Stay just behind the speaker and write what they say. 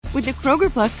With the Kroger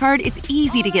Plus card, it's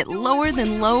easy to get lower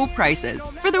than low prices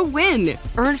for the win.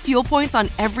 Earn fuel points on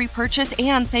every purchase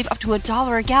and save up to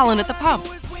 $1 a gallon at the pump.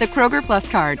 The Kroger Plus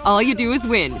card. All you do is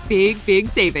win. Big, big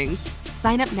savings.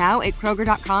 Sign up now at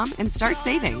Kroger.com and start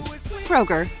saving.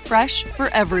 Kroger, fresh for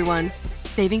everyone.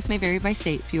 Savings may vary by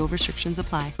state. Fuel restrictions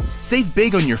apply. Save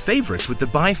big on your favorites with the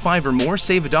Buy 5 or More,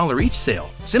 Save $1 each sale.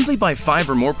 Simply buy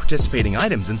 5 or more participating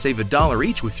items and save $1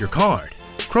 each with your card.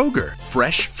 Kroger,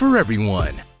 fresh for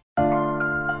everyone.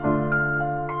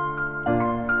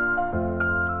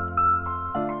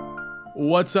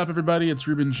 What's up, everybody? It's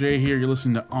Ruben J here. You're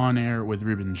listening to On Air with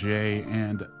Ruben J.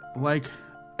 And like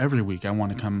every week, I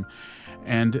want to come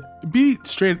and be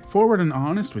straightforward and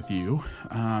honest with you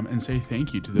and say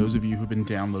thank you to those of you who've been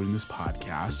downloading this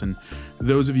podcast and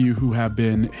those of you who have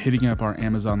been hitting up our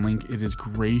Amazon link. It is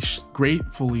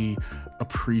gratefully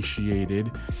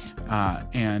appreciated.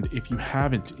 And if you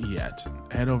haven't yet,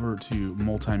 head over to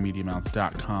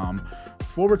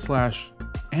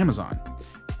multimediamouth.com/Amazon.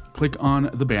 Click on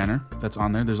the banner that's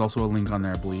on there. There's also a link on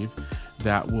there, I believe,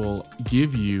 that will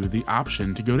give you the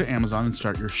option to go to Amazon and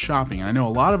start your shopping. And I know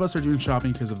a lot of us are doing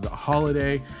shopping because of the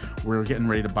holiday. We're getting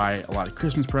ready to buy a lot of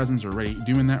Christmas presents. We're ready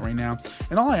doing that right now.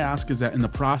 And all I ask is that in the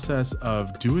process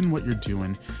of doing what you're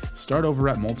doing, start over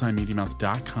at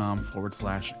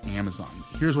multimediamouth.com/Amazon.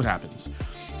 Here's what happens.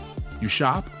 You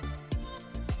shop,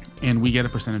 and we get a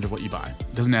percentage of what you buy.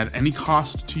 It doesn't add any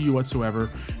cost to you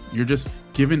whatsoever. You're just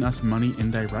giving us money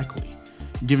indirectly,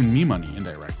 giving me money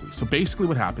indirectly. So basically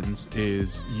what happens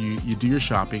is you do your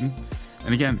shopping,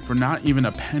 and again, for not even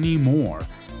a penny more,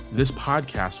 this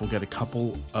podcast will get a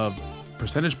couple of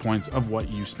percentage points of what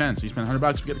you spend. So you spend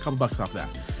 $100, we get a couple bucks off that.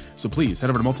 So please head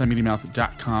over to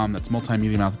multimediamouth.com. That's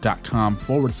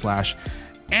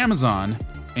multimediamouth.com/Amazon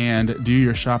and do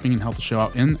your shopping and help the show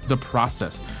out in the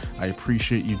process. I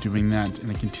appreciate you doing that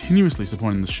and continuously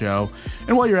supporting the show.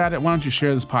 And while you're at it, why don't you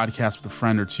share this podcast with a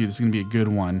friend or two? This is going to be a good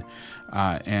one.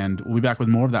 And we'll be back with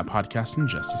more of that podcast in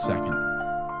just a second.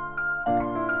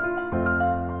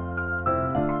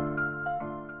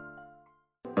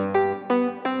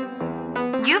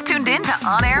 You've tuned in to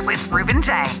On Air with Ruben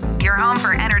J, your home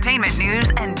for entertainment news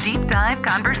and deep dive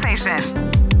conversation.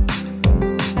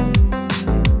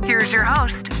 Here's your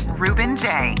host, Ruben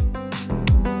J.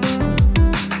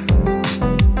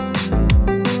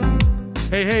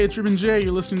 Hey, it's Ruben J.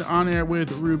 You're listening to On Air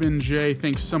with Ruben J.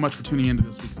 Thanks so much for tuning into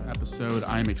this week's episode.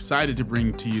 I'm excited to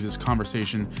bring to you this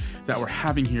conversation that we're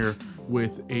having here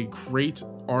with a great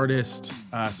artist,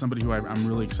 somebody who I'm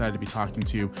really excited to be talking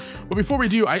to. But before we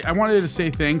do, I wanted to say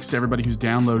thanks to everybody who's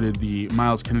downloaded the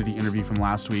Myles Kennedy interview from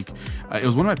last week. It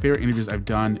was one of my favorite interviews I've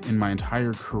done in my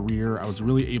entire career. I was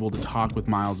really able to talk with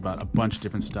Myles about a bunch of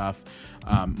different stuff.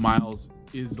 Myles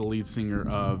is the lead singer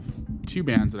of two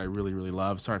bands that I really, really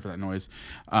love. Sorry for that noise.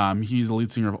 He's the lead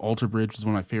singer of Alter Bridge, which is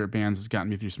one of my favorite bands. It's gotten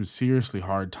me through some seriously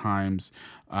hard times.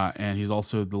 And he's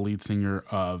also the lead singer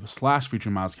of Slash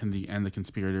featuring Myles Kennedy and the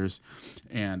Conspirators.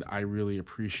 And I really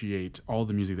appreciate all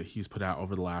the music that he's put out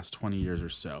over the last 20 years or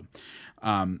so.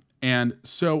 And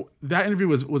so that interview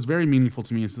was very meaningful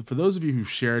to me. And so for those of you who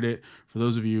shared it, for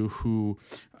those of you who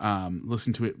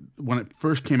listened to it when it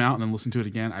first came out and then listened to it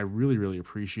again, I really, really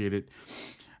appreciate it.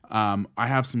 I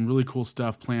have some really cool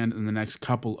stuff planned in the next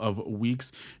couple of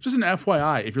weeks. Just an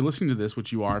FYI, if you're listening to this,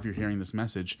 which you are if you're hearing this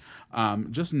message,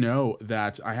 just know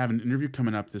that I have an interview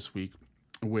coming up this week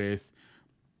with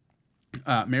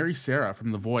Mary Sarah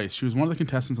from The Voice. She was one of the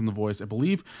contestants on The Voice. I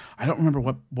believe, I don't remember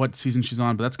what season she's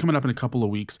on, but that's coming up in a couple of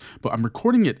weeks. But I'm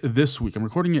recording it this week. I'm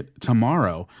recording it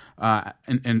tomorrow,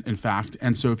 in fact.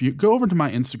 And so if you go over to my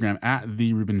Instagram,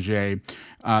 @TheRubenJ,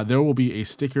 there will be a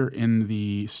sticker in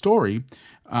the story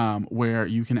where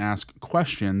you can ask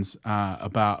questions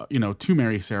about, to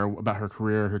Mary Sarah about her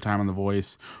career, her time on The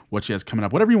Voice, what she has coming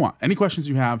up, whatever you want. Any questions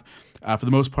you have, for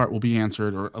the most part, will be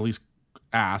answered, or at least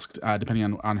asked,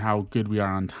 depending on how good we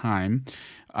are on time.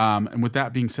 And with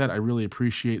that being said, I really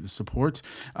appreciate the support.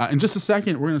 In just a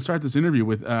second, we're going to start this interview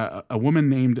with a woman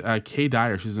named Kay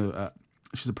Dyer. She's a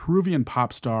Peruvian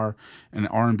pop star and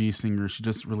an R&B singer. She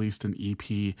just released an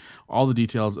EP. All the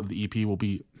details of the EP will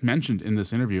be mentioned in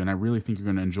this interview, and I really think you're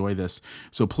going to enjoy this.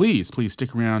 So please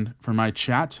stick around for my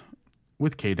chat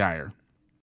with Kay Dyer.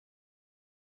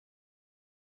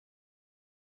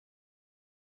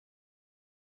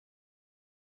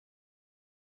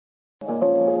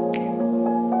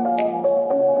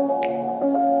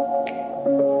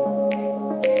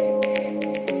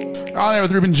 On Air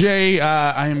with Ruben J.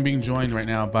 I am being joined right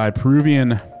now by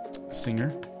Peruvian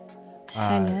singer.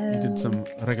 You did some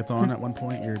reggaeton at one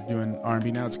point. You're doing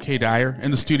R&B now. It's Kay Dyer in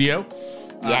the studio.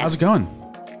 Yes. How's it going?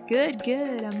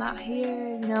 Good. I'm out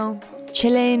here,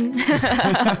 chilling.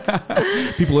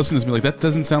 People listen to me like, that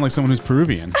doesn't sound like someone who's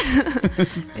Peruvian.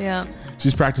 Yeah.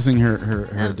 She's practicing her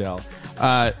Adele.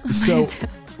 So,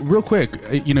 real quick,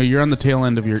 you're on the tail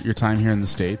end of your time here in the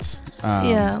States.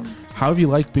 Yeah. How have you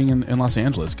liked being in Los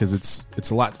Angeles? Because it's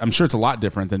a lot. I'm sure it's a lot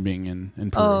different than being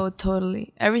in Peru. Oh,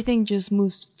 totally. Everything just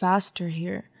moves faster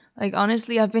here. Like,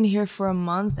 honestly, I've been here for a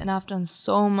month and I've done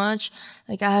so much.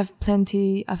 Like, I've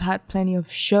had plenty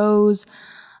of shows.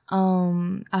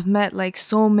 I've met like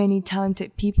so many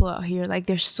talented people out here. Like,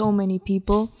 there's so many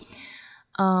people.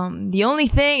 The only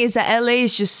thing is that LA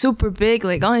is just super big.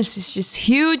 Like, honestly, it's just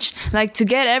huge. Like, to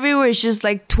get everywhere, it's just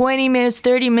like 20 minutes,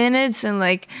 30 minutes. And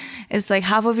like, it's like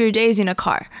half of your day is in a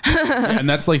car. Yeah, and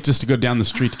that's like just to go down the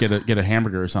street to get a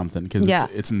hamburger or something. Because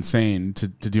it's insane to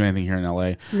do anything here in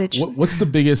LA. Literally. What's the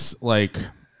biggest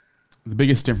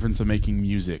difference of making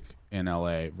music in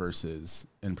LA versus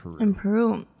in Peru? In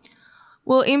Peru.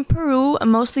 Well, in Peru,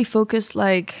 I'm mostly focused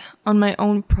like on my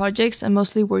own projects. I'm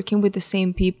mostly working with the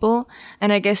same people.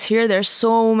 And I guess here there's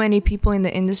so many people in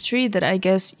the industry that I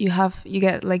guess you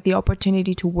get like the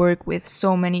opportunity to work with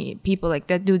so many people like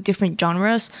that do different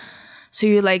genres. So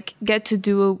you like get to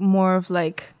do more of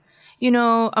like,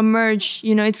 a merge.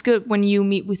 It's good when you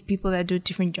meet with people that do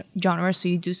different genres. So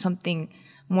you do something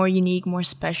more unique, more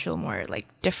special, more like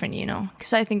different,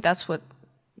 because I think that's what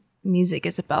music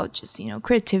is about, just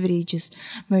creativity, just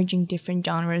merging different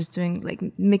genres, doing like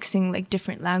mixing like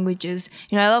different languages.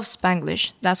 I love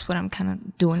Spanglish. That's what I'm kind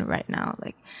of doing right now.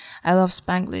 Like, I love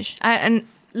Spanglish. And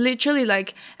literally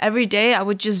like every day I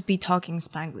would just be talking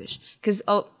Spanglish because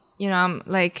I'm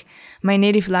like, my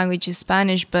native language is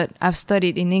Spanish, but I've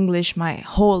studied in English my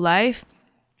whole life.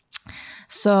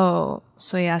 So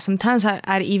yeah, sometimes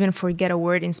I'd even forget a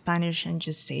word in Spanish and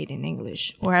just say it in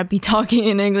English. Or I'd be talking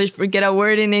in English, forget a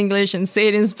word in English and say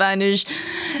it in Spanish.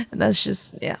 That's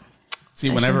just, yeah. See,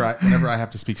 whenever I have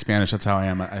to speak Spanish, that's how I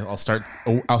am. I'll start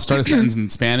a sentence in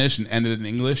Spanish and end it in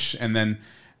English, and then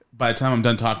by the time I'm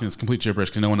done talking, it's complete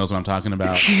gibberish because no one knows what I'm talking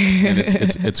about, and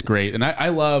it's great. And I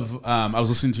love. I was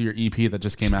listening to your EP that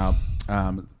just came out,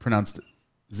 pronounced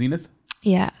Zenith.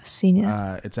 Yeah, seen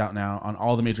it. It's out now on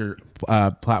all the major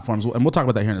platforms, and we'll talk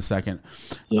about that here in a second.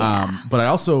 Yeah. But I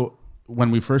also,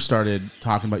 when we first started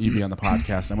talking about you being on the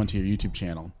podcast, I went to your YouTube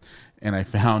channel, and I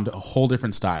found a whole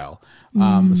different style.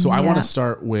 So I want to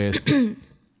start with,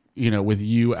 with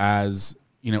you as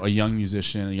a young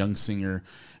musician, a young singer,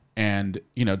 and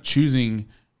choosing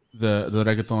the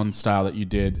reggaeton style that you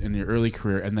did in your early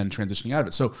career, and then transitioning out of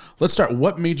it. So let's start.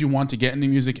 What made you want to get into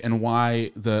music, and why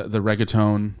the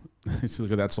reggaeton?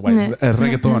 Look at that, so white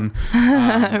reggaeton.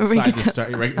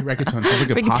 Reggaeton sounds like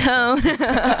a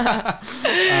pasta.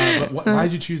 But why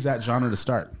did you choose that genre to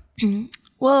start?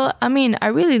 Well, I mean, I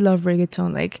really love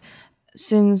reggaeton. Like,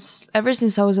 ever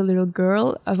since I was a little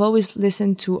girl, I've always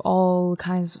listened to all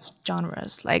kinds of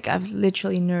genres. Like, I've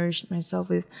literally nourished myself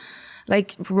with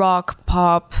like rock,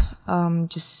 pop,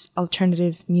 just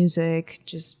alternative music,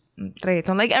 just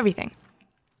reggaeton, like everything.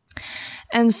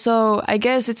 And so I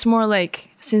guess it's more like,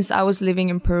 since I was living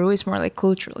in Peru, it's more like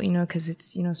cultural, because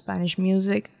it's, Spanish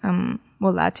music,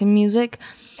 Latin music.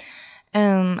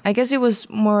 I guess it was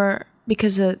more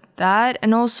because of that,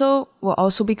 and also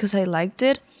because I liked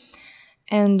it.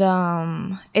 And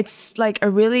it's like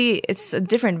it's a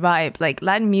different vibe, like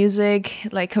Latin music,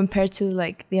 like compared to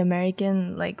like the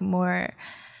American, like more,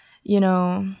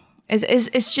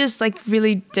 it's just like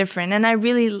really different. And I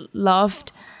really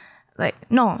loved, like,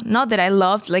 no, not that I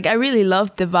loved, like I really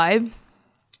loved the vibe.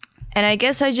 And I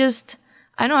guess I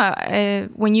know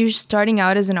when you're starting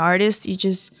out as an artist, you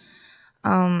just,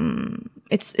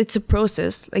 it's a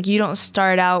process. Like, you don't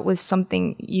start out with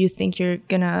something you think you're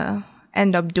gonna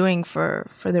end up doing for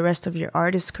the rest of your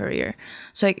artist career.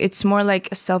 So like, it's more like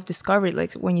a self-discovery,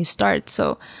 like when you start.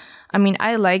 So, I mean,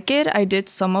 I like it. I did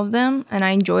some of them and I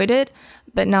enjoyed it,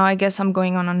 but now I guess I'm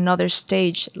going on another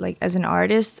stage, like as an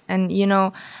artist. And,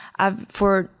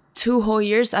 for 2 whole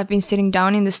years, I've been sitting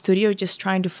down in the studio, just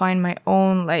trying to find my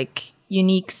own like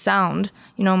unique sound,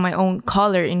 my own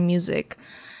color in music.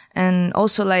 And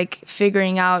also like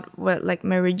figuring out what like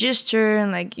my register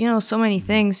and like, so many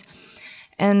things.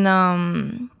 And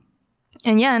I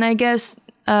guess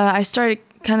I started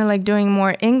kind of like doing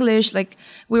more English. Like,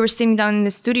 we were sitting down in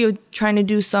the studio trying to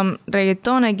do some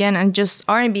reggaeton again, and just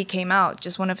R&B came out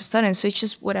just one of a sudden. So it's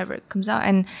just whatever comes out,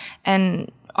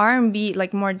 and R&B,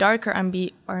 like more darker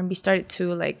R&B started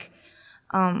to like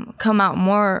come out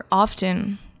more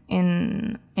often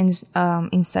in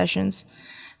sessions.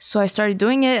 So I started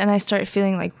doing it, and I started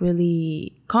feeling like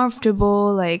really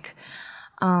comfortable. Like,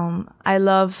 I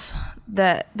love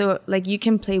the like you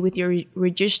can play with your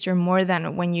register more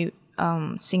than when you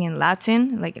sing in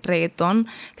Latin, like reggaeton,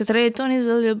 because reggaeton is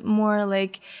a little more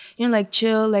like, you know, like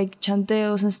chill, like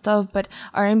chanteos and stuff, but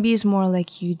R&B is more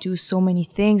like you do so many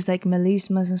things like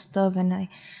melismas and stuff, and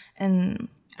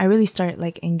I really started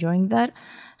like enjoying that.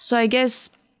 So I guess,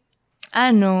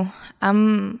 I don't know,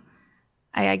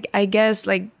 I guess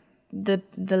like the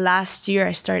last year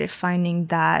I started finding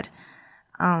that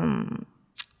how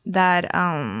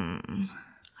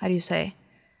do you say,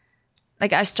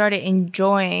 like I started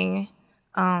enjoying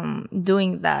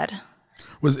doing that.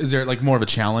 Is there like more of a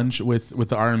challenge with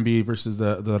the R&B versus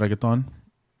the reggaeton?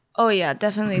 Oh yeah,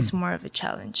 definitely it's more of a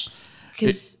challenge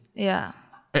because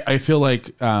I feel like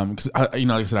because like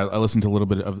I said, I listened to a little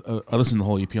bit of I listened to the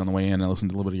whole EP on the way in. I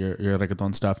listened to a little bit of your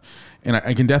reggaeton stuff, and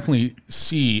I can definitely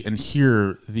see and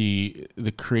hear the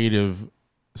creative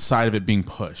side of it being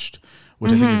pushed,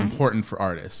 which I think is important for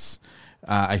artists.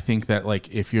 I think that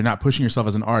like if you're not pushing yourself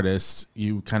as an artist,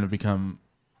 you kind of become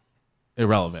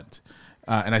irrelevant.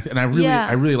 And I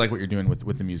really like what you're doing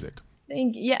with the music.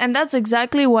 Yeah, and that's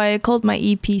exactly why I called my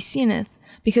EP Zenith,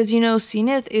 because you know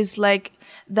Zenith is like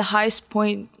the highest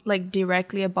point, like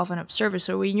directly above an observer.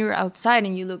 So when you're outside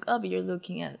and you look up, you're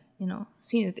looking at, you know,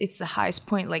 Zenith. It's the highest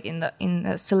point, like in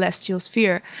the celestial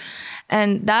sphere,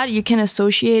 and that you can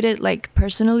associate it like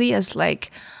personally as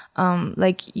like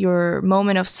your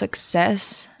moment of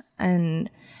success, and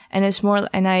it's more,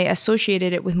 and I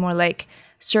associated it with more like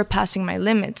surpassing my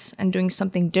limits and doing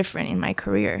something different in my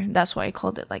career. That's why I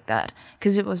called it like that,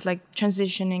 because it was like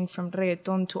transitioning from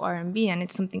reggaeton to R&B, and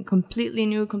it's something completely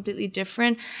new, completely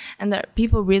different, and that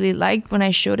people really liked when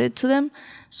I showed it to them.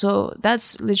 So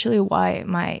that's literally why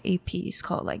my EP is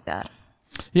called like that.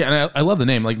 Yeah, and I love the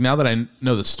name. Like now that I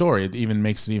know the story, it even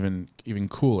makes it even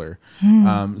cooler.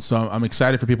 So I'm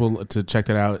excited for people to check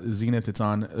that out. Zenith, it's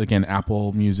on again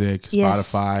Apple Music,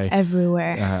 Spotify,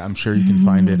 everywhere. I'm sure you can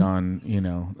find it on, you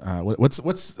know, what's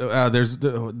there's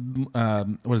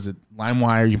what is it,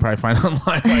 LimeWire? You can probably find it on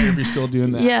LimeWire if you're still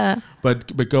doing that. Yeah,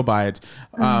 but go buy it.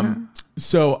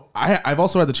 So I've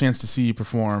also had the chance to see you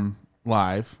perform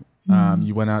live.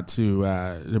 You went out to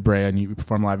Brea and you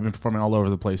performed live. You've been performing all over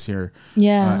the place here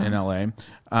in LA.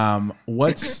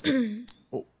 What's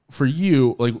for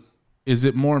you, like, is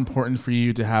it more important for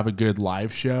you to have a good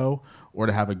live show or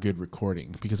to have a good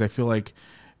recording? Because I feel like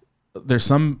there's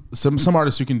some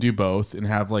artists who can do both and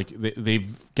have like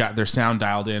they've got their sound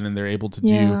dialed in and they're able to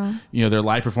do, you know, their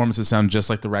live performances sound just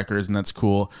like the records, and that's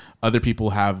cool. Other people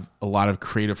have a lot of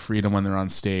creative freedom when they're on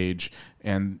stage,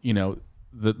 and you know,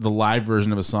 the live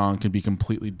version of a song can be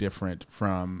completely different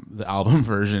from the album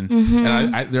version.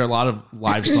 And there are a lot of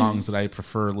live songs that I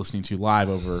prefer listening to live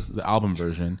over the album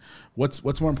version. What's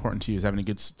more important to you, is having a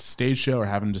good stage show or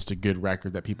having just a good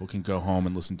record that people can go home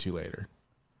and listen to later?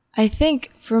 I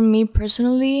think for me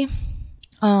personally,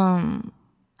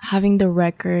 having the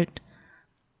record,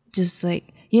 just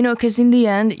like, you know, because in the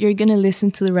end, you're going to listen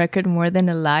to the record more than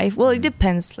a live. Well, it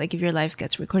depends, like, if your live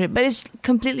gets recorded. But it's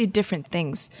completely different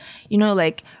things. You know,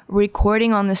 like,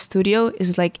 recording on the studio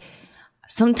is, like,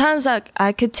 sometimes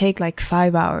I could take, like,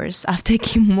 5 hours. I've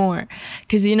taken more.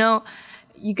 Because, you know,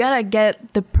 you got to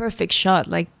get the perfect shot.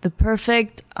 Like, the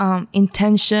perfect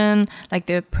intention, like,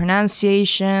 the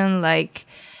pronunciation, like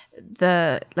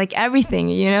everything,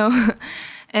 you know?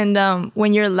 And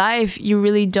when you're live, you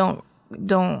really don't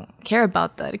care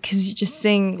about that, because you just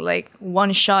sing like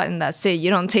one shot and that's it.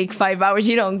 You don't take 5 hours.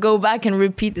 You don't go back and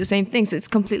repeat the same things. It's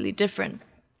completely different.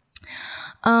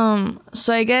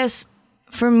 So I guess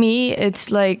for me, it's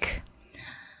like,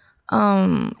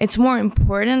 it's more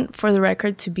important for the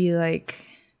record to be like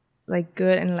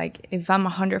good, and like if I'm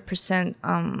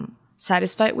 100%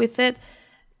 satisfied with it,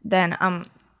 then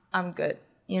I'm good.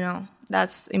 You know,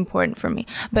 that's important for me.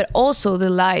 But also the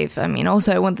live, I mean,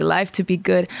 also I want the live to be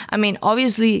good. I mean,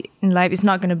 obviously in live, it's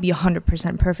not going to be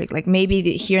 100% perfect. Like maybe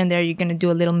here and there, you're going to do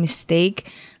a little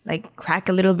mistake, like crack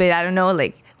a little bit. I don't know,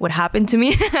 like what happened to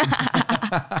me.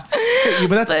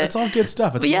 But that's all good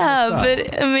stuff. It's yeah, stuff.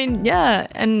 But I mean, yeah.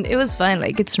 And it was fine.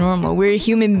 Like it's normal. We're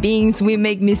human beings. We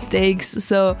make mistakes.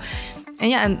 So,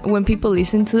 and yeah, and when people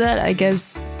listen to that, I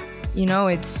guess, you know,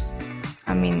 it's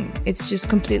just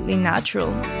completely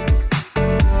natural.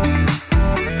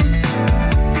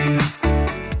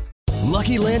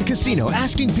 Lucky Land Casino,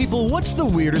 asking people, what's the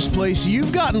weirdest place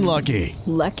you've gotten lucky?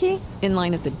 Lucky? In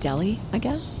line at the deli, I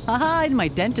guess? Aha, in my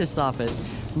dentist's office.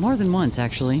 More than once,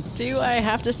 actually. Do I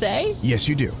have to say? Yes,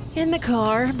 you do. In the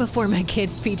car before my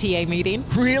kids' PTA meeting.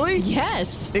 Really?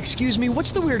 Yes. Excuse me,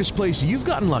 what's the weirdest place you've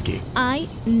gotten lucky? I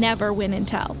never win and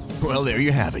tell. Well, there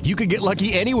you have it. You can get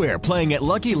lucky anywhere, playing at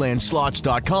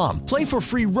LuckyLandSlots.com. Play for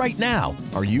free right now.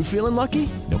 Are you feeling lucky?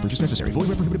 No purchase necessary. Void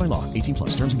where prohibited by law. 18 plus.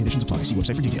 Terms and conditions apply. See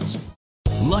website for details.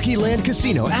 Lucky Land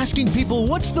Casino, asking people,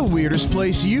 what's the weirdest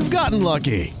place you've gotten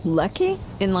lucky? Lucky?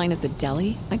 In line at the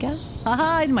deli, I guess?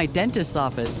 Aha, in my dentist's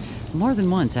office. More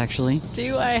than once, actually.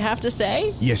 Do I have to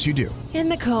say? Yes, you do. In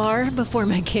the car before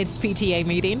my kids' PTA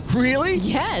meeting. Really?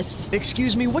 Yes.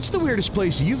 Excuse me, what's the weirdest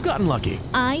place you've gotten lucky?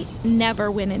 I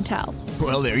never win and tell.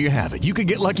 Well, there you have it. You can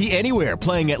get lucky anywhere,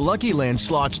 playing at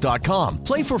LuckyLandSlots.com.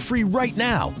 Play for free right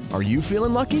now. Are you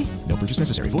feeling lucky? No purchase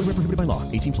necessary. Void where prohibited by law.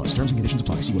 18 plus. Terms and conditions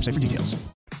apply. See website for details.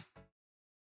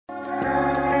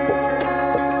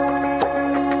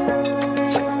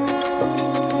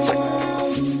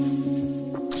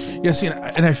 Yeah, see,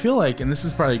 and I feel like, and this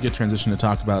is probably a good transition to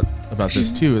talk about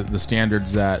this too, the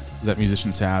standards that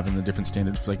musicians have and the different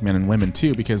standards for like men and women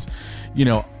too, because, you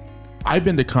know, I've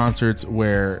been to concerts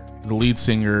where the lead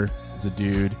singer is a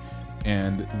dude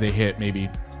and they hit maybe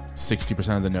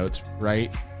 60% of the notes,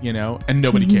 right? You know, and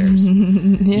nobody cares,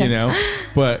 you know,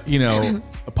 but, you know,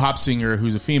 a pop singer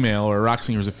who's a female or a rock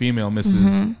singer who's a female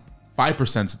misses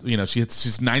 5%, you know,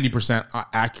 she's 90%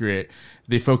 accurate.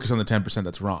 They focus on the 10%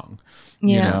 that's wrong,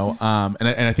 you know?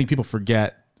 And I think people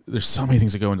forget there's so many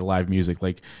things that go into live music,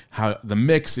 like how the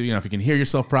mix, you know, if you can hear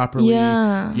yourself properly,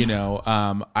 you know,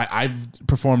 I've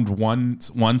performed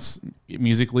once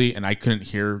musically and I couldn't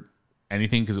hear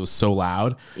anything because it was so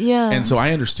loud. And so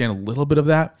I understand a little bit of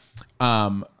that.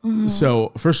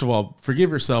 So first of all,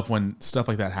 forgive yourself when stuff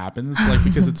like that happens, like,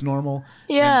 because it's normal.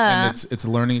 And it's a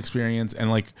learning experience. And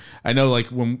like, I know, like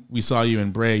when we saw you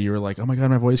in Bray, you were like, oh my God,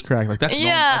 my voice cracked. Like that's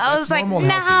normal. I was like,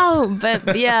 no, but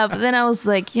but then I was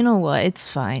like, you know what? It's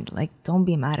fine. Like, don't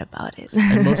be mad about it.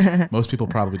 And most people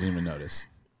probably didn't even notice.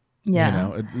 You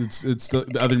know, it's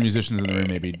the other musicians in the room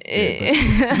maybe did,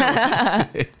 but no one else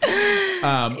did.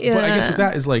 But I guess with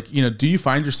that is like, you know, do you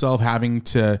find yourself having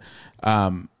to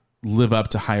live up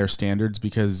to higher standards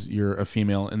because you're a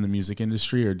female in the music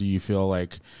industry, or do you feel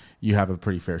like you have a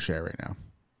pretty fair share right now,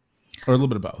 or a little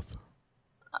bit of both?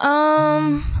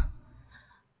 I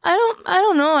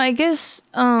don't know. I guess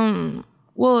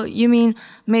well, you mean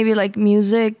maybe like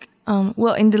music,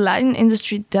 well, in the Latin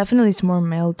industry definitely it's more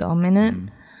male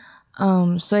dominant.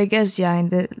 So I guess in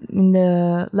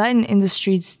the Latin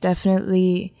industry it's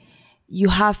definitely, you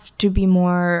have to be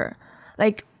more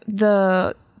like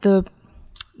the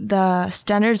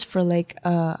standards for like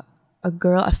a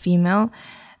female,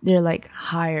 they're like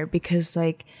higher because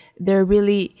like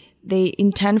they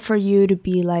intend for you to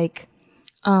be like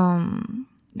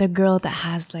the girl that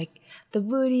has like the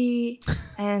booty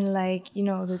and like, you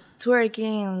know, the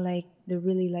twerking and like the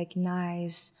really like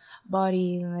nice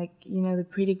body and like, you know, the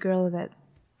pretty girl that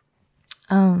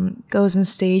goes on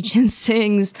stage and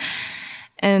sings.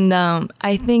 And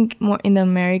I think more in the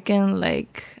American,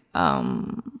 like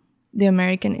the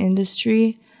American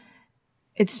industry,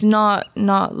 it's not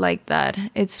like that.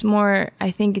 It's more,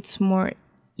 I think it's more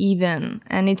even,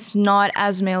 and it's not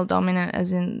as male dominant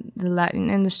as in the Latin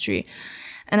industry.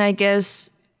 And I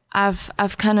guess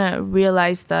I've kind of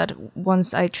realized that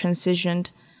once I transitioned,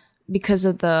 because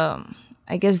of the,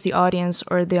 I guess the audience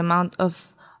or the amount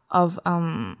of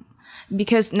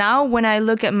because now when I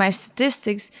look at my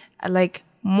statistics, like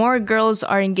more girls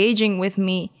are engaging with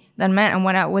me than men. And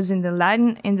when I was in the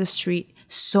Latin industry,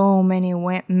 so many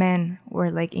men were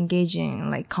like engaging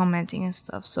and like commenting and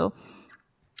stuff. So,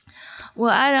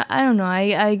 well, I don't know.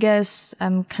 I guess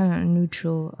I'm kind of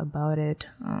neutral about it.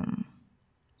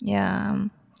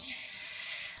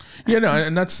 Yeah, no,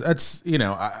 and that's you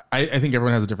know, I think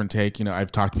everyone has a different take. You know,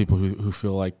 I've talked to people who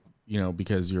feel like, you know,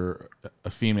 because you're a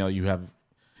female, you have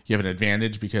an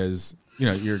advantage because, you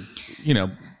know,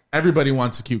 everybody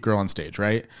wants a cute girl on stage,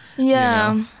 right?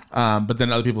 Yeah. You know? But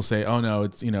then other people say, oh no,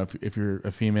 it's, you know, if you're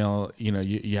a female, you know,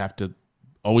 you have to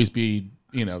always be,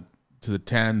 you know, to the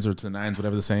 10s or to the 9s,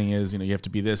 whatever the saying is, you know, you have to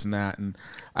be this and that. And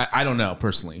I don't know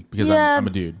personally because I'm a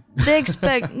dude. They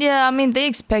expect, they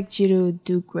expect you to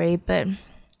do great, but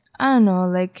I don't know,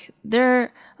 like there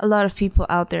are a lot of people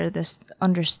out there that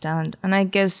understand. And I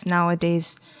guess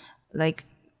nowadays, like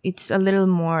it's a little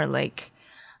more like,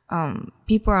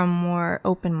 people are more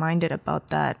open-minded about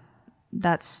that.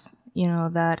 That's, you know,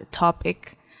 that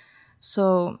topic.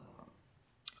 So,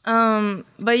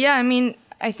 but yeah, I mean,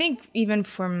 I think even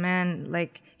for men,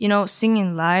 like, you know,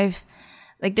 singing live,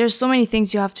 like there's so many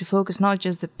things you have to focus, not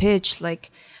just the pitch.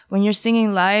 Like when you're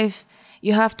singing live,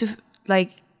 you have to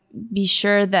like be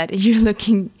sure that you're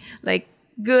looking like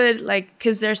good, like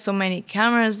because there's so many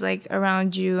cameras like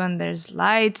around you and there's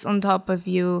lights on top of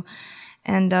you,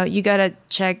 and you gotta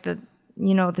check that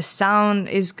the sound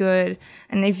is good.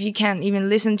 And if you can't even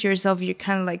listen to yourself, you're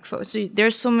kind of like so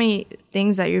there's so many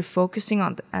things that you're focusing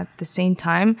on at the same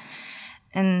time.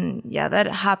 And yeah, that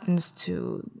happens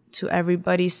to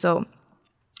everybody. So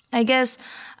I guess,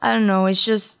 I don't know, it's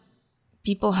just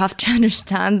people have to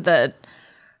understand that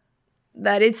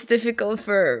it's difficult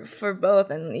for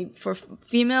both, and for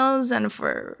females and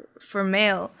for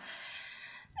male.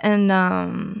 And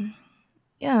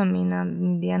yeah, I mean,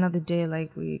 at the end of the day,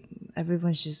 like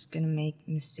everyone's just gonna make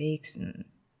mistakes, and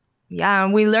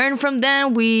yeah, we learn from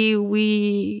them.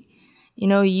 We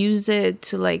use it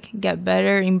to like get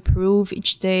better, improve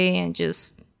each day, and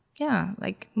just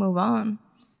like move on,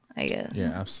 I guess.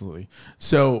 Yeah, absolutely.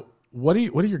 So what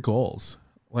are your goals?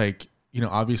 Like,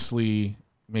 obviously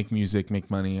make music,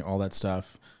 make money, all that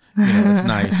stuff. That's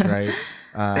nice, right?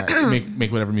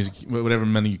 Make whatever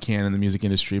money you can in the music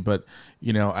industry. But,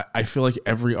 I feel like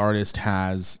every artist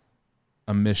has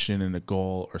a mission and a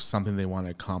goal or something they want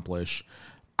to accomplish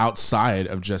outside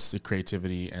of just the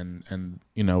creativity and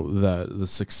the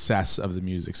success of the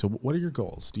music. So what are your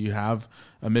goals? Do you have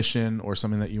a mission or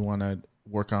something that you want to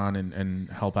work on and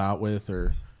help out with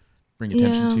or bring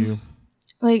attention to?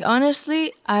 Like,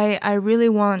 honestly, I really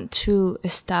want to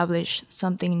establish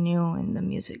something new in the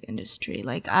music industry.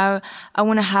 Like, I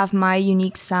want to have my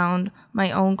unique sound,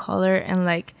 my own color, and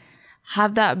like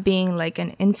have that being like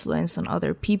an influence on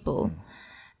other people.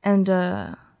 And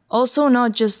also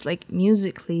not just like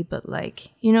musically, but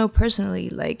like, personally.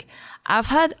 Like, I've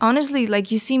had, honestly, like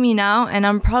you see me now and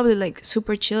I'm probably like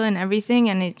super chill and everything,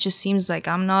 and it just seems like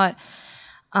I'm not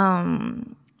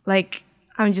like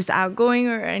I'm just outgoing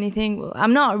or anything. Well,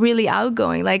 I'm not really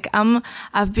outgoing. Like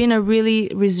I've been a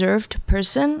really reserved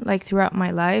person like throughout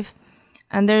my life,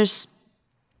 and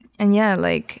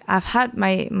like I've had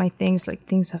my things, like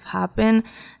things have happened,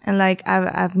 and like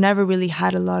I've never really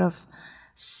had a lot of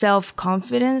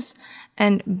self-confidence,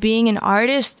 and being an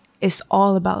artist is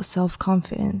all about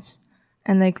self-confidence.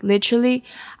 And like literally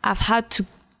I've had to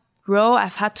grow,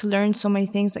 I've had to learn so many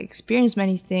things, like experience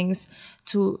many things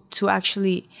to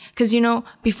actually, because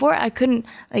before I couldn't,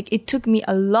 like it took me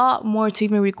a lot more to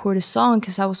even record a song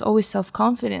because I was always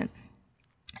self-confident.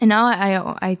 And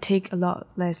now I take a lot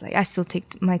less, like I still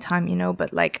take my time,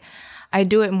 but like I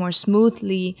do it more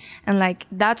smoothly, and like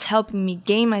that's helping me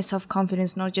gain my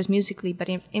self-confidence, not just musically, but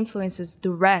it influences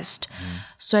the rest.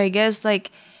 So I guess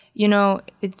like,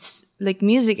 it's like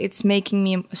music, it's making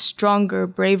me a stronger,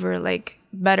 braver, like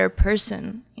better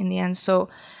person in the end. So,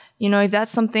 if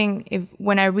that's something,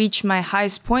 when I reach my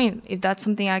highest point, if that's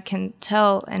something I can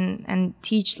tell and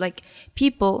teach like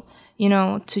people,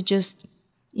 to just,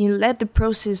 let the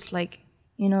process like,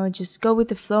 just go with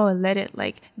the flow and let it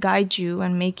like guide you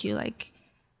and make you like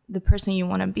the person you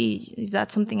want to be. If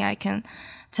that's something I can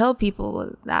tell people,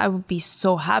 well, I would be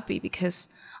so happy, because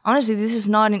honestly, this is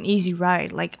not an easy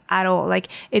ride, like at all. Like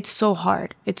it's so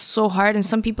hard. It's so hard. And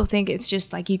some people think it's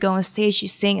just like you go on stage, you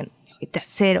sing, and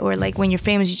that's it. Or like when you're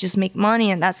famous, you just make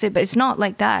money and that's it. But it's not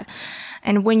like that.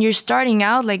 And when you're starting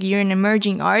out, like you're an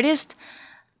emerging artist,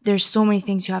 there's so many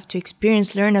things you have to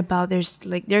experience, learn about. There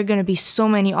are going to be so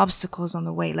many obstacles on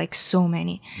the way, like so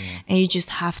many. Yeah. And you just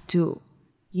have to,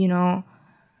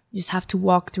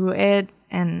 walk through it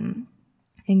and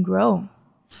grow.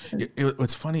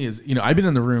 What's funny is, I've been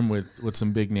in the room with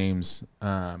some big names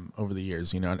over the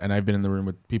years, and I've been in the room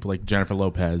with people like Jennifer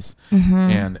Lopez,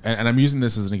 and I'm using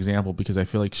this as an example because I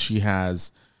feel like she has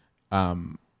a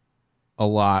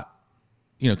lot,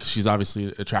 because she's obviously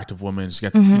an attractive woman. She's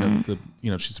got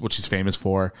she's what she's famous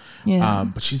for,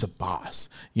 but she's a boss,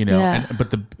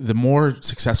 but the more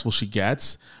successful she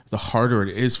gets, the harder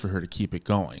it is for her to keep it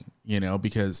going,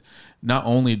 because not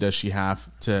only does she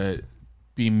have to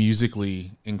be musically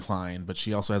inclined, but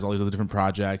she also has all these other different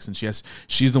projects, and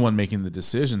she's the one making the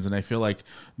decisions. And I feel like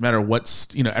no matter what's,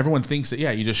 everyone thinks that,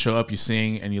 you just show up, you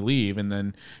sing and you leave, and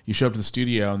then you show up to the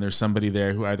studio and there's somebody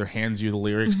there who either hands you the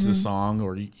lyrics to the song,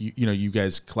 or you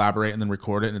guys collaborate and then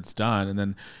record it and it's done. And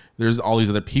then there's all these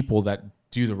other people that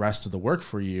do the rest of the work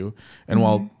for you. And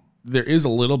while there is a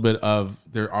little bit of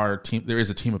there is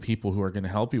a team of people who are going to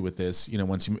help you with this. You know,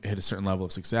 once you hit a certain level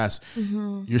of success,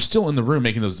 you're still in the room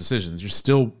making those decisions. You're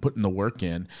still putting the work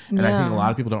in, and I think a lot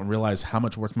of people don't realize how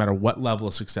much work, no matter what level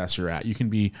of success you're at. You can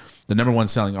be the number one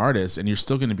selling artist, and you're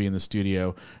still going to be in the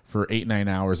studio for 8-9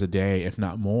 hours a day, if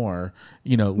not more.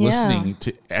 You know, listening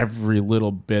to every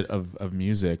little bit of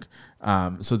music.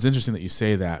 So it's interesting that you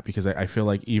say that, because I feel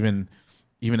like even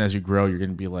as you grow, you're going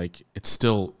to be like, it's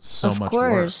still so much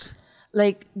work.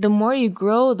 Like, the more you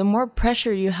grow, the more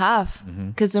pressure you have,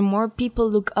 because the more people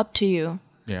look up to you.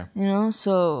 Yeah. You know,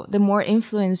 so the more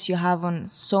influence you have on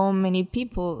so many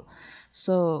people.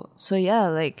 So yeah,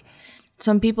 like,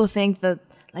 some people think that,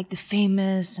 like, the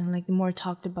famous and, like, the more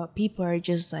talked about people are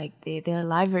just, like, their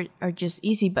life are just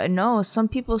easy. But no, some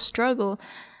people struggle.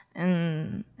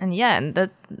 And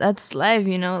that's life,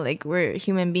 you know, like, we're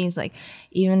human beings. Like,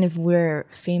 even if we're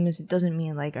famous, it doesn't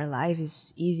mean like our life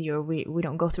is easy, or we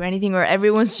don't go through anything, or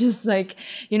everyone's just like,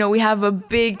 you know, we have a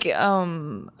big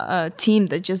team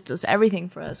that just does everything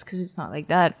for us, because it's not like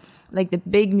that. Like, the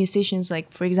big musicians,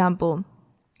 like, for example,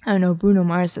 I don't know, Bruno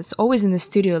Mars, that's always in the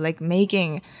studio, like,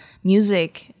 making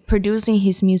music, producing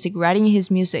his music, writing his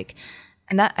music.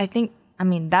 And that, I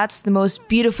mean, that's the most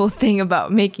beautiful thing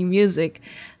about making music.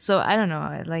 So I don't know,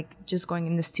 I like just going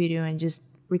in the studio and just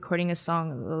recording a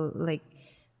song, like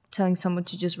telling someone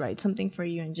to just write something for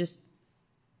you and just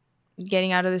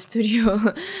getting out of the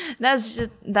studio.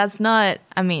 that's not,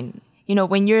 I mean, you know,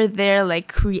 when you're there, like,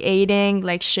 creating,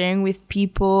 like, sharing with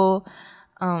people,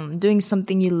 doing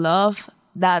something you love,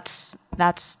 that's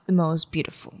the most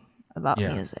beautiful about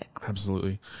music.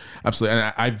 Absolutely.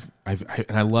 And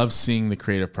I love seeing the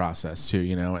creative process too,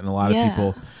 you know, and a lot of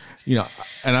people, you know,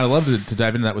 and I love to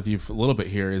dive into that with you for a little bit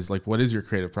here, is like, what is your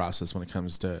creative process when it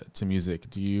comes to music?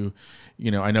 Do you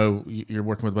know, I know you're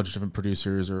working with a bunch of different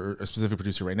producers, or a specific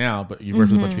producer right now, but you've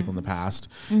worked with a bunch of people in the past.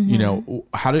 You know,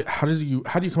 how do you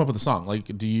come up with a song?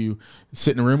 Like, do you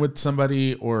sit in a room with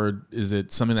somebody, or is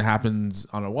it something that happens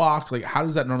on a walk? Like, how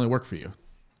does that normally work for you?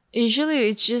 Usually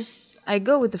it's just, I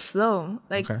go with the flow.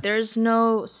 Like, there's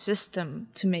no system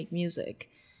to make music.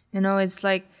 You know, it's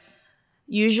like,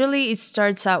 usually it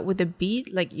starts out with a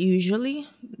beat, like, usually,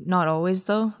 not always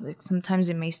though. Like, sometimes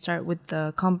it may start with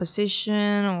the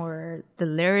composition or the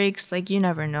lyrics, like, you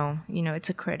never know. You know, it's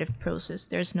a creative process.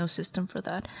 There's no system for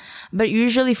that. But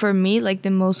usually for me, like,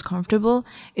 the most comfortable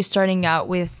is starting out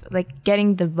with, like,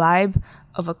 getting the vibe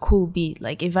of a cool beat.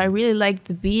 Like, if I really like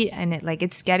the beat and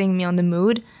it's getting me on the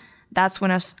mood, that's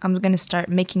when I'm going to start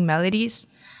making melodies.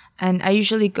 And I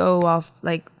usually go off,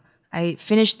 like, I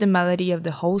finish the melody of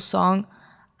the whole song,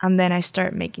 and then I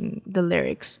start making the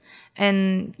lyrics.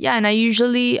 And yeah, and I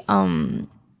usually,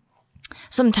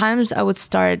 sometimes I would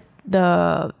start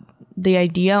the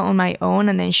idea on my own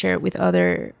and then share it with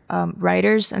other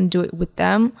writers and do it with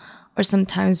them. Or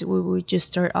sometimes we would just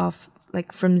start off,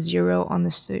 like, from zero in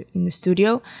the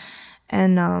studio,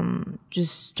 and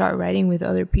just start writing with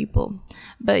other people.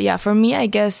 But yeah, for me, I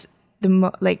guess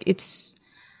it's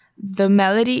the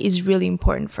melody is really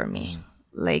important for me,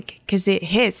 like, because it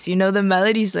hits, you know, the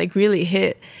melodies, like, really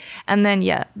hit. And then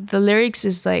yeah, the lyrics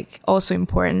is, like, also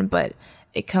important, but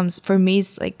it comes, for me,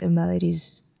 it's like the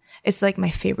melodies, it's like my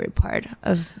favorite part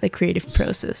of the creative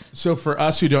process. So for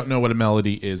us who don't know what a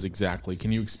melody is exactly,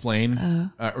 can you explain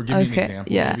or give me an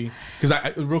example maybe?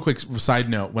 Because real quick side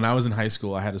note, when I was in high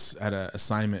school, I had an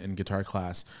assignment in guitar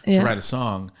class to write a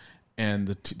song, and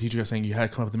the teacher was saying, you had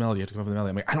to come up with the melody,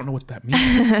 I'm like, I don't know what that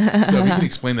means. So if you can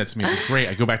explain that to me, it'd be great.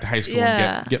 I go back to high school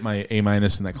and get my A- in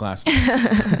that class.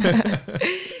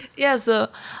 Yeah, so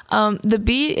the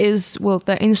beat is, well,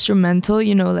 the instrumental,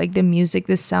 you know, like the music,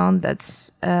 the sound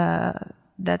that's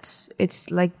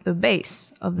it's like the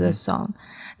bass of the song.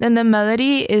 Then the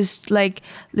melody is, like,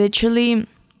 literally,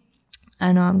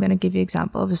 I know I'm going to give you an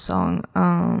example of a song.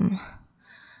 One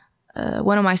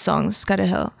of my songs, Scudder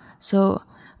Hill. So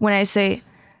when I say,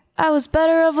 I was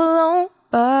better off alone,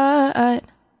 but...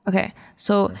 Okay,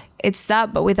 so it's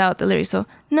that, but without the lyrics. So,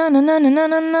 na na na na na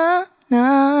na na.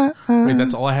 Wait,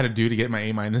 that's all I had to do to get my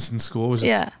A- in school, was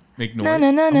just make noise? Oh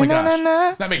my gosh.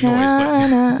 Not make noise,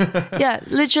 but... Yeah,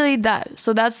 literally that.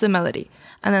 So that's the melody.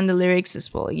 And then the lyrics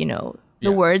is, well, you know,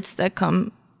 the words that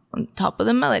come on top of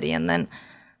the melody. And then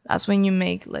that's when you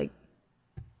make, like,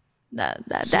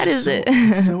 that is it.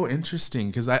 It's so interesting,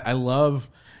 because I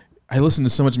listen to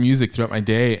so much music throughout my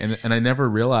day, and I never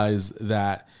realized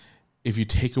that if you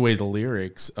take away the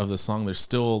lyrics of the song, there's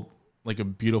still, like, a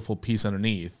beautiful piece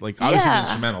underneath. Like, obviously the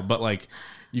instrumental, but, like,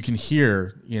 you can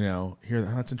hear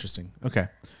that's interesting. Okay.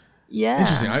 Yeah.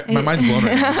 Interesting. My mind's blown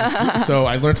right now. So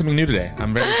I learned something new today.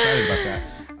 I'm very excited about that.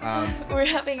 We're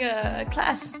having a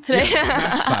class today.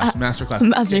 Master class.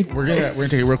 We're gonna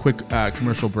take a real quick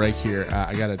commercial break here.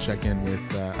 I gotta check in with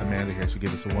Amanda here, so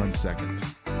give us 1 second.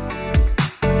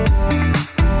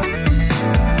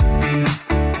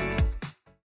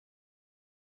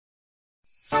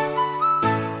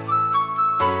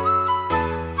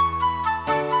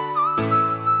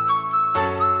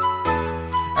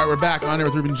 All right, we're back on air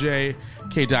with Ruben J.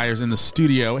 Kay Dyer's in the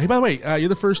studio. Hey, by the way, you're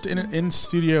the first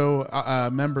in-studio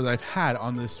member that I've had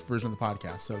on this version of the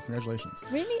podcast, so congratulations.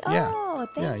 Really? Yeah. Oh,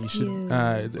 thank you. Should.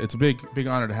 It's a big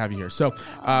honor to have you here. So,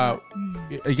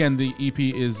 again, the EP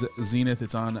is Zenith.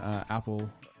 It's on Apple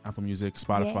Music,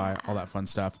 Spotify, all that fun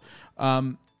stuff.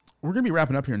 We're going to be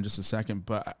wrapping up here in just a second,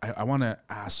 but I want to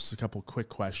ask just a couple quick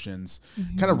questions,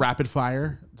 kind of rapid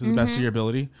fire to the best of your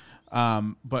ability.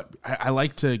 But I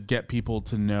like to get people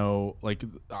to know, like the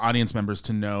audience members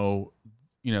to know,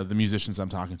 the musicians I'm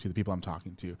talking to, the people I'm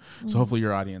talking to. So hopefully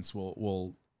your audience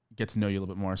will get to know you a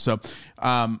little bit more. So,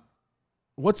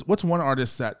 what's one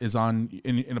artist that is on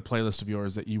in a playlist of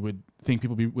yours that you would think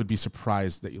people would be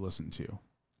surprised that you listen to?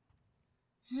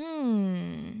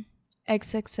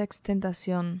 XXX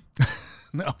Tentacion.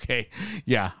 Okay,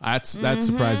 yeah, that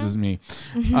surprises me.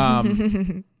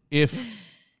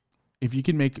 If you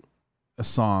can make a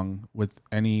song with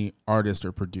any artist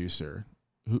or producer,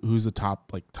 who's the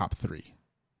top three?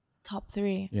 Top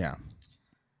three. Yeah.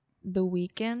 The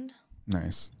Weeknd.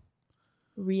 Nice.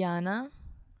 Rihanna.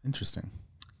 Interesting.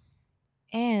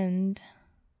 And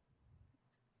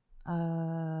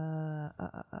one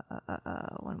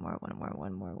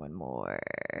more.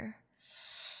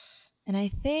 And I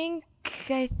think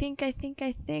I'm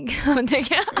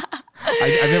taking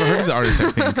I've never heard of the artist.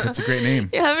 I think it's a great name.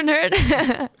 You haven't heard?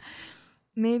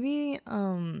 Maybe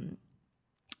Doja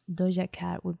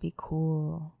Cat would be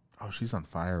cool. Oh, she's on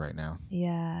fire right now.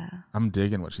 Yeah. I'm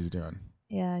digging what she's doing.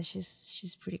 Yeah,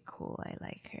 she's pretty cool. I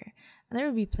like her. And there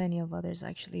would be plenty of others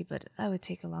actually, but that would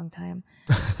take a long time.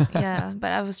 Yeah,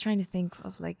 but I was trying to think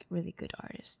of like really good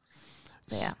artists.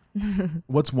 So yeah.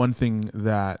 What's one thing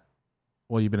that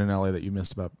you've been in LA that you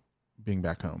missed about being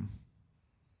back home?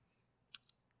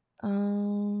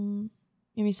 You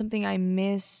mean something I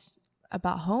miss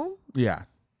about home? Yeah.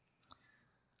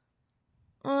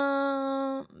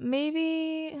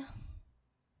 Maybe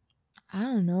I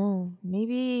don't know.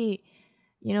 Maybe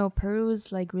Peru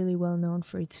is like really well known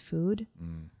for its food.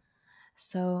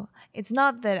 So it's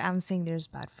not that I'm saying there's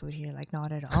bad food here, like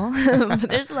not at all. But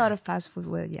there's a lot of fast food.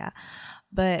 Well, yeah,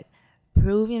 but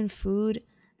Peruvian food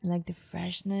and like the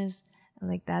freshness.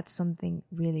 Like that's something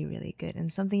really, really good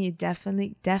and something you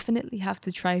definitely have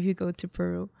to try if you go to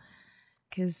Peru,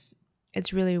 because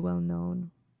it's really well known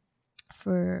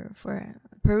for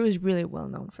Peru is really well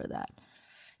known for that.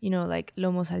 Like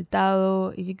lomo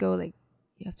saltado. If you go, like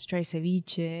you have to try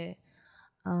ceviche.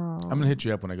 I'm gonna hit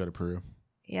you up when I go to Peru.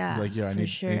 Yeah, like I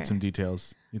need some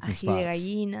details. Need some spots.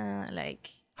 Ají de gallina,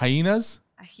 like hyenas.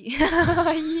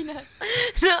 Hyenas.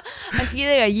 No, ají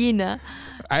de gallina.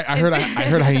 I heard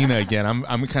hyena again.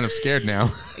 I'm kind of scared now.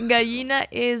 Gallina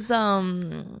is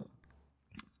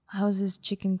how's this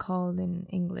chicken called in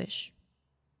English?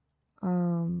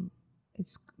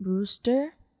 It's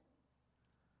rooster.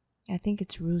 I think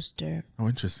it's rooster. Oh,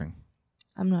 interesting.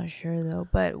 I'm not sure though,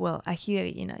 but well, ají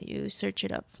de gallina. You search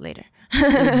it up later.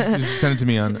 just send it to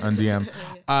me on DM.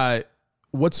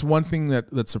 What's one thing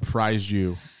that surprised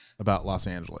you about Los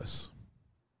Angeles?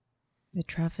 The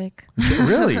traffic.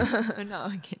 Really? No,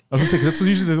 I'm kidding. I was gonna say, because that's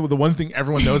usually the one thing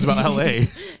everyone knows about LA.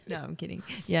 No, I'm kidding.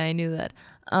 Yeah, I knew that.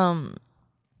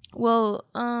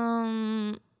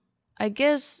 I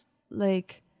guess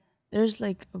like there's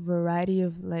like a variety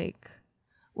of like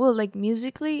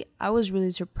musically, I was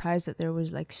really surprised that there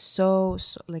was like so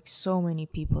many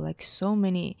people, like so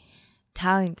many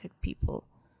talented people.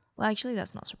 Well, actually,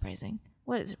 that's not surprising.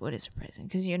 What is surprising?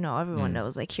 Because everyone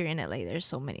knows, like here in LA, there's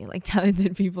so many like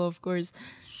talented people, of course.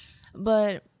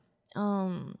 But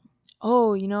the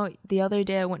other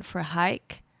day I went for a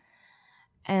hike,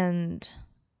 and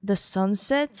the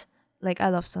sunset. Like I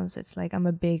love sunsets. Like I'm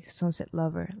a big sunset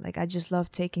lover. Like I just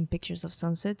love taking pictures of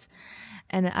sunsets.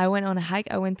 And I went on a hike.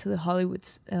 I went to the Hollywood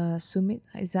summit.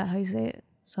 Is that how you say it?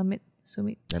 Summit. I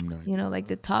have no idea. Like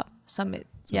the top summit.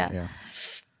 Yeah.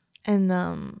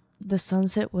 And the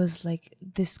sunset was like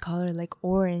this color, like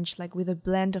orange, like with a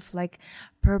blend of like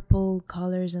purple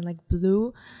colors and like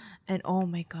blue. And oh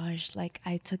my gosh, like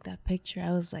I took that picture.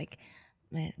 I was like,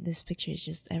 man, this picture is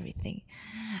just everything.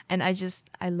 And I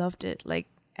loved it. Like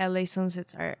LA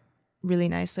sunsets are really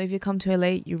nice. So if you come to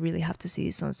LA, you really have to see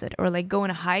the sunset, or like go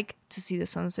on a hike to see the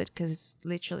sunset, because it's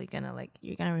literally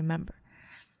you're gonna remember.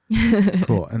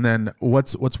 Cool. And then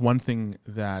what's one thing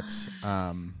that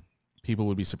people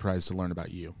would be surprised to learn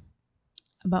about you?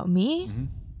 About me?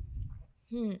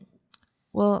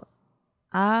 Well,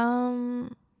 I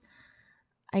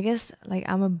guess like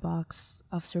I'm a box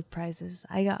of surprises.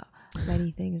 I got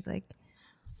many things. Like,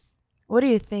 what do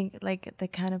you think? Like the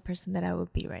kind of person that I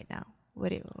would be right now? What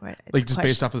do you like? Just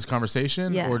based off this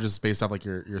conversation, Yeah. or just based off like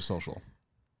your social?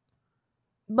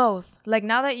 Both. Like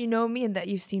now that you know me and that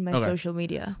you've seen my social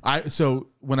media. Because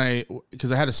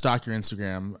I had to stalk your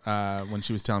Instagram when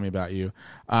she was telling me about you.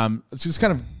 It's just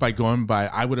kind of by going by,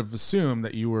 I would have assumed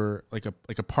that you were like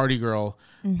a party girl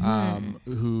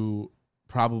who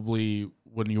probably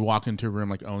when you walk into a room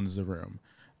like owns the room.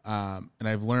 And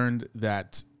I've learned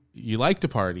that you like to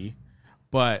party,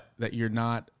 but that you're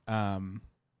not.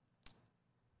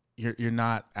 You're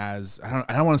not as I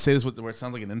don't want to say this where it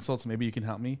sounds like an insult. So maybe you can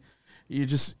help me.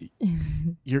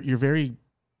 You're very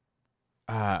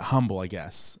humble, I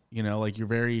guess. You know, like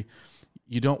you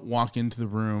don't walk into the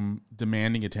room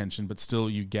demanding attention, but still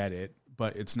you get it.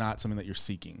 But it's not something that you're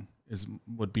seeking.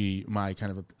 Would be my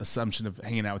kind of assumption of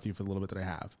hanging out with you for the little bit that I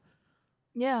have.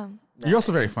 Yeah. You're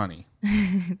also very funny.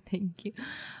 Thank you.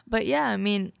 But yeah, I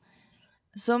mean,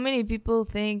 so many people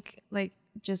think like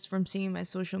just from seeing my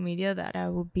social media that I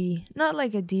will be not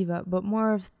like a diva, but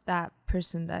more of that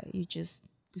person that you just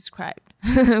described,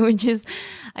 which is,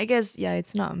 I guess, yeah,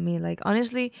 it's not me. Like,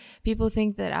 honestly, people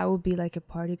think that I would be like a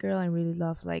party girl and really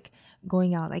love like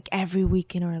going out like every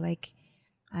weekend or like,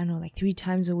 I don't know, like 3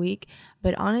 times a week.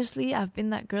 But honestly, I've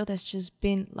been that girl that's just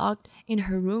been locked in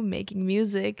her room making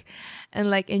music and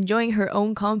like enjoying her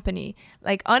own company.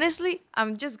 Like, honestly,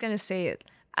 I'm just gonna say it.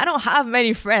 I don't have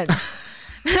many friends.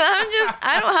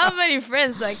 I don't have many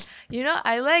friends. Like, you know,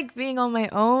 I like being on my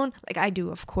own. Like, I do,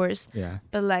 of course. Yeah.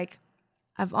 But like,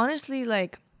 I've honestly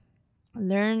like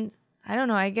learned, I don't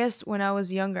know, I guess when I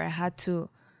was younger, I had to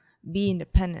be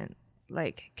independent.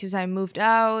 Like, because I moved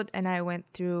out and I went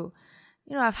through,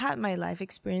 you know, I've had my life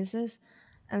experiences.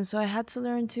 And so I had to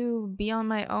learn to be on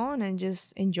my own and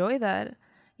just enjoy that.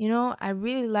 You know, I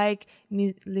really like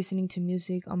listening to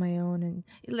music on my own. And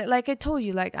like I told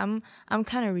you, like I'm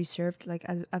kind of reserved. Like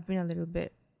I've been a little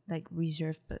bit like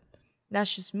reserved, but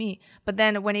that's just me. But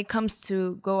then when it comes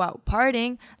to go out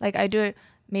partying, like I do it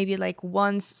maybe like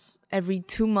once every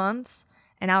 2 months.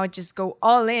 And I would just go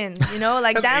all in, you know,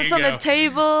 like dance on the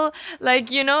table.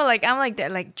 Like, you know, like I'm like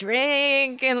that, like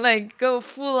drink and like go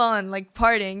full on like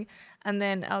partying. And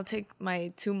then I'll take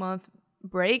my 2-month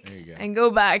break and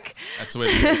go back. That's the way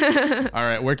to do it. All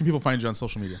right. Where can people find you on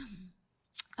social media?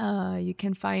 You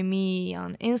can find me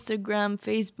on Instagram,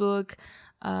 Facebook.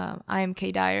 I am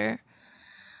K Dyer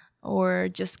or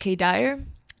just K Dyer.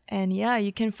 And yeah,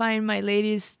 you can find my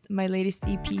latest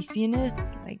EP, Zenith,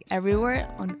 like everywhere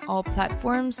on all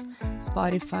platforms,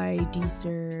 Spotify,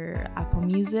 Deezer, Apple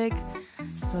Music.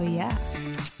 So yeah.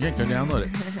 Yeah, go download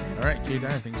it. All right, K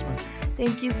Dyer, thanks so much.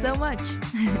 Thank you so much.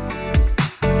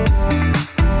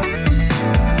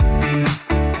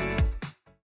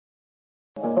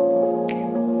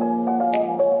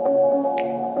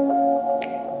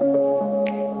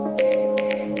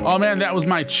 Oh man, that was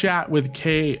my chat with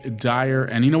K Dyer.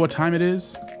 And you know what time it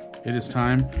is? It is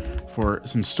time for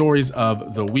some stories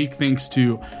of the week, thanks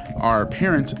to our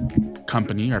parent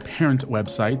company, our parent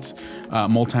website,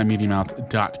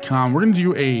 multimediamouth.com. We're going to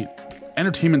do a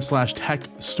entertainment/tech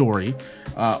story,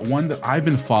 one that I've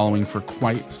been following for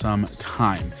quite some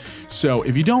time. So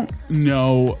if you don't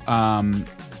know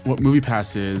what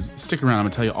MoviePass is, stick around. I'm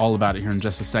going to tell you all about it here in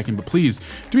just a second. But please,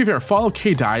 do me a favor, follow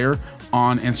K Dyer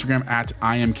on Instagram at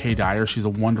IamKDyer. She's a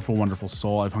wonderful, wonderful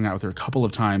soul. I've hung out with her a couple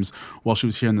of times while she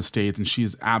was here in the States, and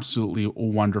she's absolutely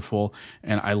wonderful.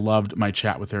 And I loved my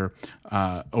chat with her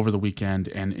over the weekend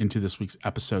and into this week's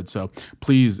episode. So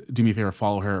please do me a favor,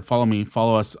 follow her, follow me,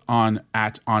 follow us on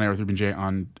at On Air with Ruben J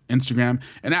on Instagram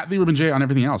and at The Ruben J on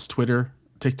everything else, Twitter,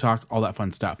 TikTok, all that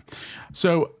fun stuff.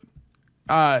 So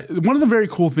one of the very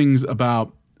cool things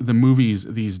about the movies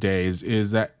these days is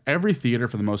that every theater,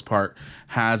 for the most part,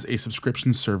 has a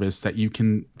subscription service that you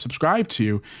can subscribe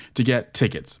to get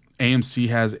tickets. AMC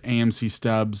has AMC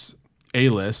Stubs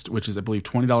A-List, which is, I believe,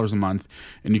 $20 a month,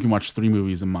 and you can watch 3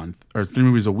 movies a month, or 3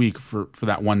 movies a week for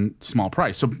that one small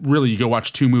price. So really, you go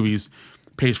watch 2 movies,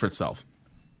 pays for itself.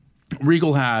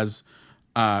 Regal has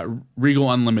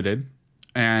Regal Unlimited,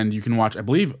 and you can watch, I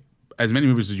believe, as many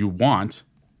movies as you want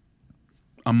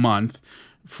a month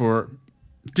for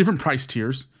different price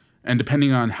tiers, and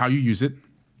depending on how you use it,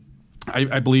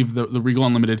 I believe the Regal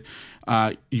Unlimited,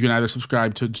 you can either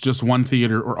subscribe to just one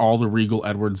theater or all the Regal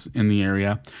Edwards in the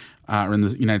area or in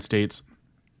the United States,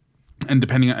 and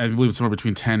depending on, I believe it's somewhere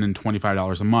between $10 and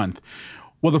 $25 a month.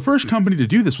 Well, the first company to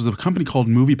do this was a company called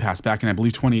MoviePass back in, I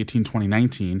believe, 2018,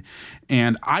 2019.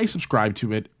 And I subscribed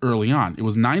to it early on. It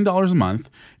was $9 a month,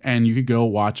 and you could go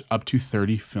watch up to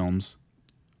 30 films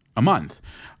a month.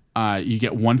 You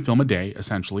get one film a day,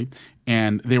 essentially.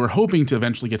 And they were hoping to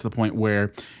eventually get to the point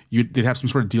where they'd have some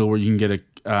sort of deal where you can get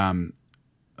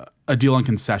a deal on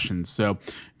concessions. So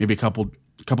maybe a couple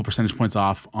percentage points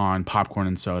off on popcorn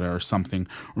and soda or something,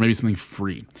 or maybe something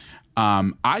free.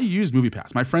 I used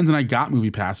MoviePass. My friends and I got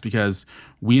MoviePass because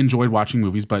we enjoyed watching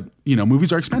movies, but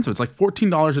movies are expensive. It's like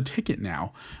 $14 a ticket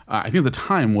now. I think at the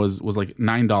time was like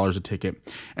 $9 a ticket.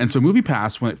 And so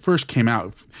MoviePass, when it first came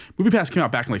out, MoviePass came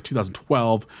out back in like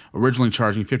 2012, originally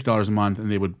charging $50 a month,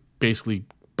 and they would basically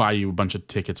buy you a bunch of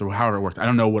tickets or however it worked. I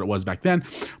don't know what it was back then,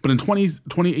 but in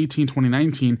 2018,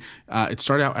 2019, it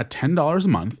started out at $10 a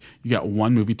month. You got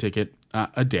one movie ticket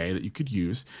a day that you could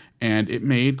use, and it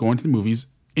made going to the movies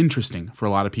interesting for a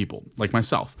lot of people, like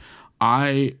myself.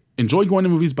 I enjoy going to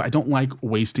movies, but I don't like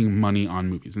wasting money on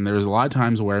movies. And there's a lot of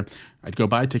times where I'd go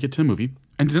buy a ticket to a movie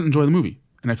and didn't enjoy the movie.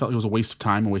 And I felt it was a waste of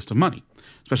time, a waste of money,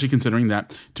 especially considering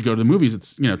that to go to the movies,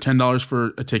 it's $10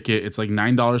 for a ticket. It's like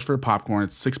 $9 for a popcorn.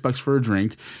 It's $6 for a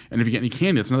drink. And if you get any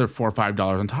candy, it's another $4 or $5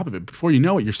 on top of it. Before you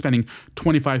know it, you're spending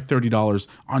 $25, $30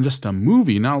 on just a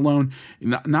movie,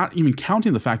 not even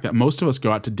counting the fact that most of us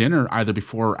go out to dinner either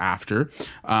before or after.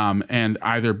 And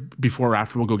either before or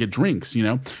after we'll go get drinks,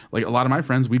 Like a lot of my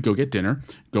friends, we'd go get dinner,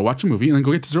 go watch a movie, and then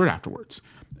go get dessert afterwards.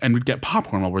 And we'd get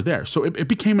popcorn while we're there. So it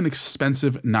became an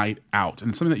expensive night out. And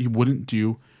it's something that you wouldn't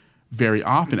do very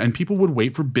often. And people would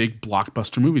wait for big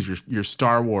blockbuster movies, your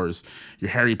Star Wars, your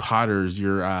Harry Potters,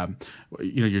 your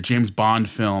James Bond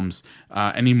films,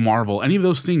 any Marvel, any of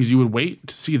those things. You would wait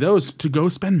to see those to go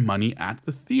spend money at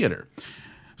the theater.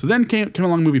 So then came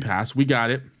along MoviePass. We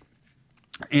got it.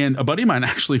 And a buddy of mine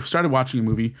actually started watching a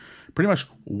movie pretty much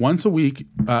once a week.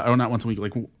 Or not once a week,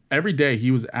 like every day he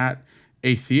was at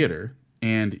a theater.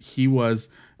 And he was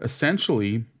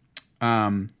essentially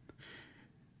watching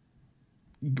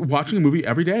a movie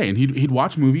every day. And he'd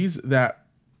watch movies that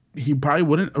he probably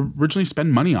wouldn't originally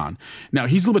spend money on. Now,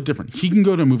 he's a little bit different. He can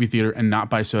go to a movie theater and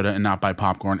not buy soda and not buy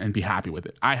popcorn and be happy with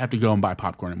it. I have to go and buy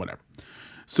popcorn and whatever.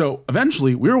 So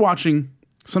eventually, we were watching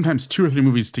sometimes 2 or 3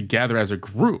 movies together as a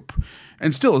group. And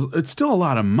it's still a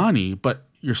lot of money, but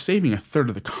you're saving a third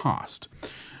of the cost.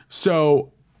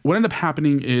 So what ended up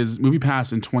happening is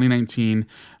MoviePass in 2019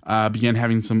 began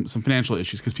having some financial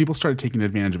issues because people started taking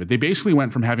advantage of it. They basically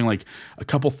went from having like a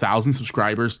couple thousand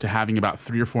subscribers to having about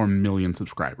 3 or 4 million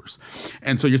subscribers.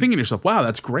 And so you're thinking to yourself, wow,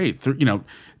 that's great. 10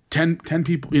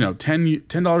 people,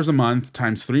 $10 a month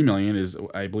times 3 million is,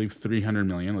 I believe, 300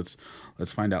 million. Let's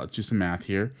find out. Let's do some math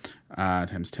here.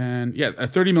 Times 10. Yeah,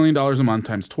 $30 million a month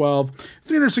times 12,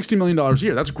 $360 million a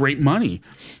year. That's great money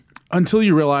until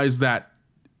you realize that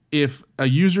if a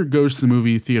user goes to the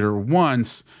movie theater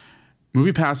once,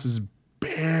 MoviePass is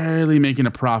barely making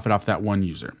a profit off that one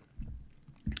user.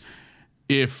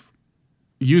 If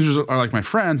users are like my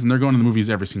friends and they're going to the movies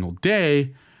every single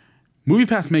day,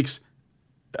 MoviePass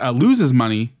loses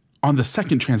money on the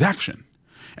second transaction.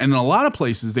 And in a lot of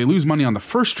places, they lose money on the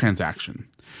first transaction.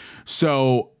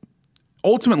 So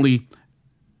ultimately,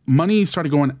 money started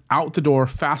going out the door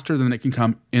faster than it can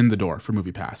come in the door for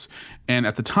MoviePass. And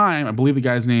at the time, I believe the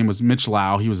guy's name was Mitch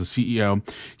Lau. He was the CEO.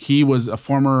 He was a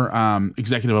former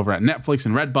executive over at Netflix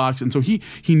and Redbox. And so he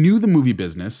knew the movie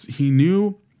business. He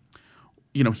knew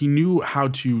how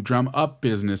to drum up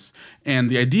business. And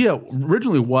the idea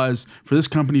originally was for this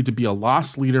company to be a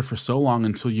loss leader for so long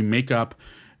until you make up,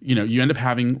 you end up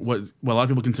having what a lot of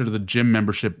people consider the gym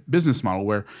membership business model,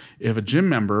 where if a gym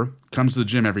member comes to the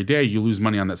gym every day, you lose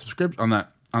money on that subscription,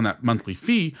 on that monthly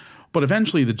fee. But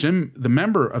eventually the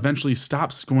member eventually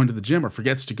stops going to the gym or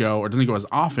forgets to go or doesn't go as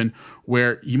often,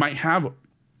 where you might have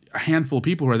a handful of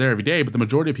people who are there every day, but the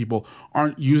majority of people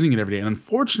aren't using it every day. And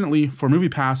unfortunately for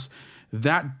MoviePass,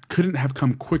 that couldn't have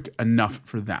come quick enough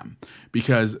for them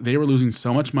because they were losing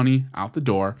so much money out the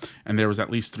door. And there was at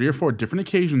least 3 or 4 different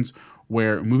occasions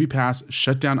where MoviePass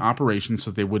shut down operations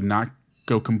so they would not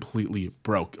go completely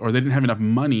broke, or they didn't have enough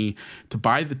money to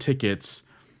buy the tickets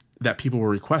that people were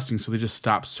requesting, so they just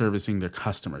stopped servicing their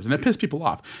customers. And it pissed people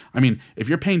off. I mean, if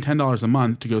you're paying $10 a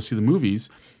month to go see the movies,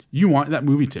 you want that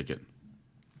movie ticket.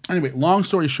 Anyway, long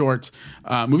story short,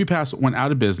 MoviePass went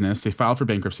out of business. They filed for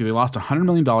bankruptcy. They lost $100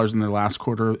 million in their last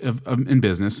quarter in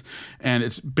business, and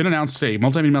it's been announced today.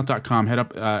 Multimediamouth.com. Hit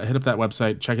up that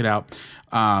website. Check it out.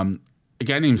 A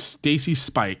guy named Stacy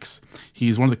Spikes.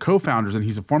 He's one of the co-founders, and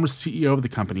he's a former CEO of the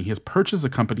company. He has purchased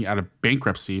the company out of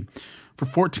bankruptcy for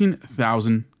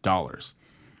 $14,000.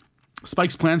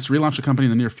 Spike's plans to relaunch the company in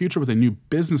the near future with a new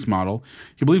business model.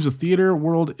 He believes the theater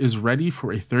world is ready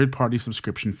for a third-party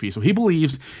subscription fee. So he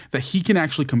believes that he can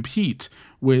actually compete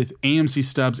with AMC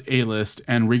Stubs A-List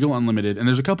and Regal Unlimited. And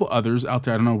there's a couple others out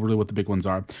there. I don't know really what the big ones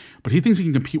are. But he thinks he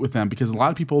can compete with them because a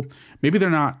lot of people, maybe they're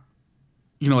not,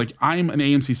 like I'm an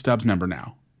AMC Stubs member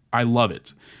now. I love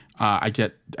it. I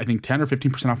get, I think, 10 or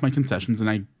 15% off my concessions, and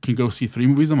I can go see 3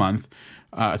 movies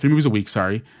a week,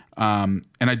 sorry. And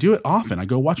I do it often. I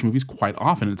go watch movies quite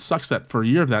often. It sucks that for a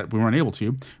year of that we weren't able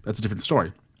to. That's a different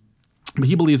story. But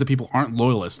he believes that people aren't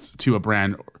loyalists to a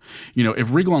brand.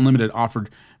 If Regal Unlimited offered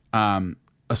a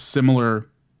similar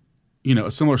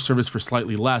service for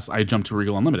slightly less, I jump to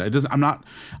Regal Unlimited.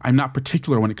 I'm not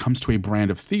particular when it comes to a brand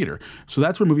of theater. So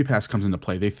that's where MoviePass comes into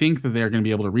play. They think that they're going to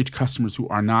be able to reach customers who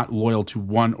are not loyal to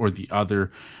one or the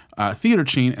other theater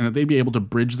chain, and that they'd be able to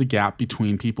bridge the gap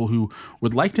between people who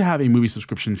would like to have a movie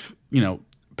subscription,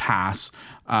 pass,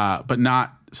 but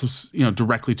not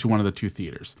directly to one of the 2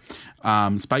 theaters.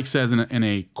 Spike says in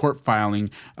a court filing,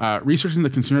 researching the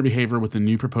consumer behavior with the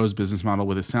new proposed business model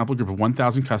with a sample group of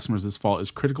 1,000 customers this fall is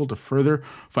critical to further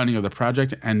funding of the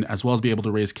project, and as well as be able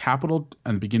to raise capital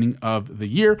at the beginning of the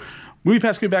year.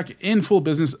 MoviePass could be back in full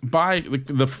business by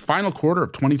the final quarter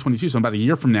of 2022, so about a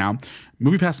year from now.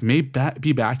 MoviePass may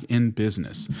be back in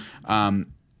business.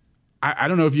 I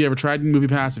don't know if you ever tried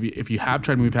MoviePass. If you have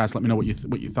tried MoviePass, let me know what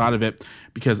you thought of it,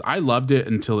 because I loved it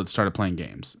until it started playing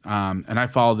games. And I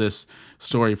followed this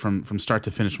story from start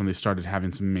to finish when they started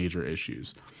having some major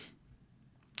issues.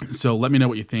 So let me know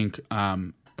what you think.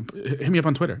 Hit me up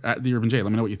on Twitter @TheUrbanJ.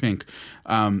 Let me know what you think.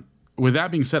 With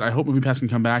that being said, I hope MoviePass can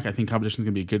come back. I think competition is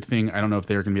going to be a good thing. I don't know if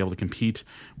they're going to be able to compete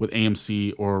with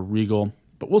AMC or Regal,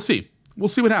 but we'll see. We'll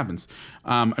see what happens.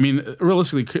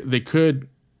 Realistically, they could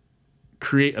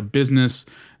create a business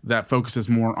that focuses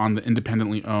more on the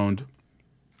independently owned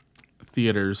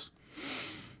theaters.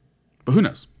 But who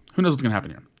knows? Who knows what's going to happen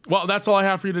here? Well, that's all I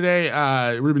have for you today.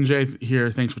 Ruben J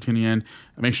here. Thanks for tuning in.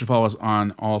 Make sure to follow us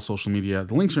on all social media.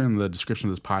 The links are in the description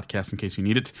of this podcast in case you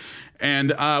need it.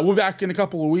 And we'll be back in a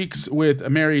couple of weeks with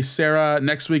Mary Sarah.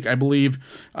 Next week, I believe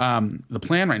the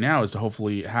plan right now is to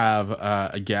hopefully have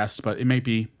a guest, but it might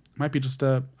be just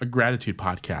a gratitude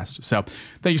podcast. So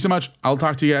thank you so much. I'll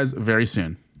talk to you guys very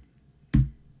soon.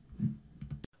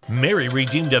 Mary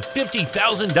redeemed a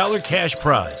 $50,000 cash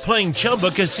prize playing Chumba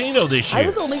Casino this year. I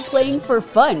was only playing for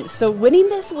fun, so winning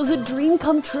this was a dream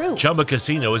come true. Chumba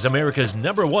Casino is America's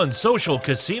 #1 social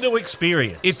casino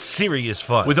experience. It's serious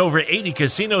fun. With over 80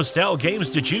 casino-style games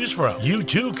to choose from, you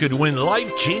too could win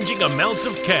life-changing amounts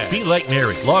of cash. Be like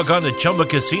Mary. Log on to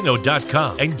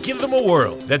ChumbaCasino.com and give them a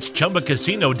whirl. That's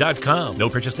ChumbaCasino.com. No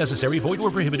purchase necessary. Void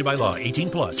where prohibited by law.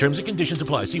 18+. Terms and conditions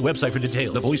apply. See website for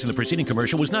details. The voice in the preceding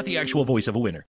commercial was not the actual voice of a winner.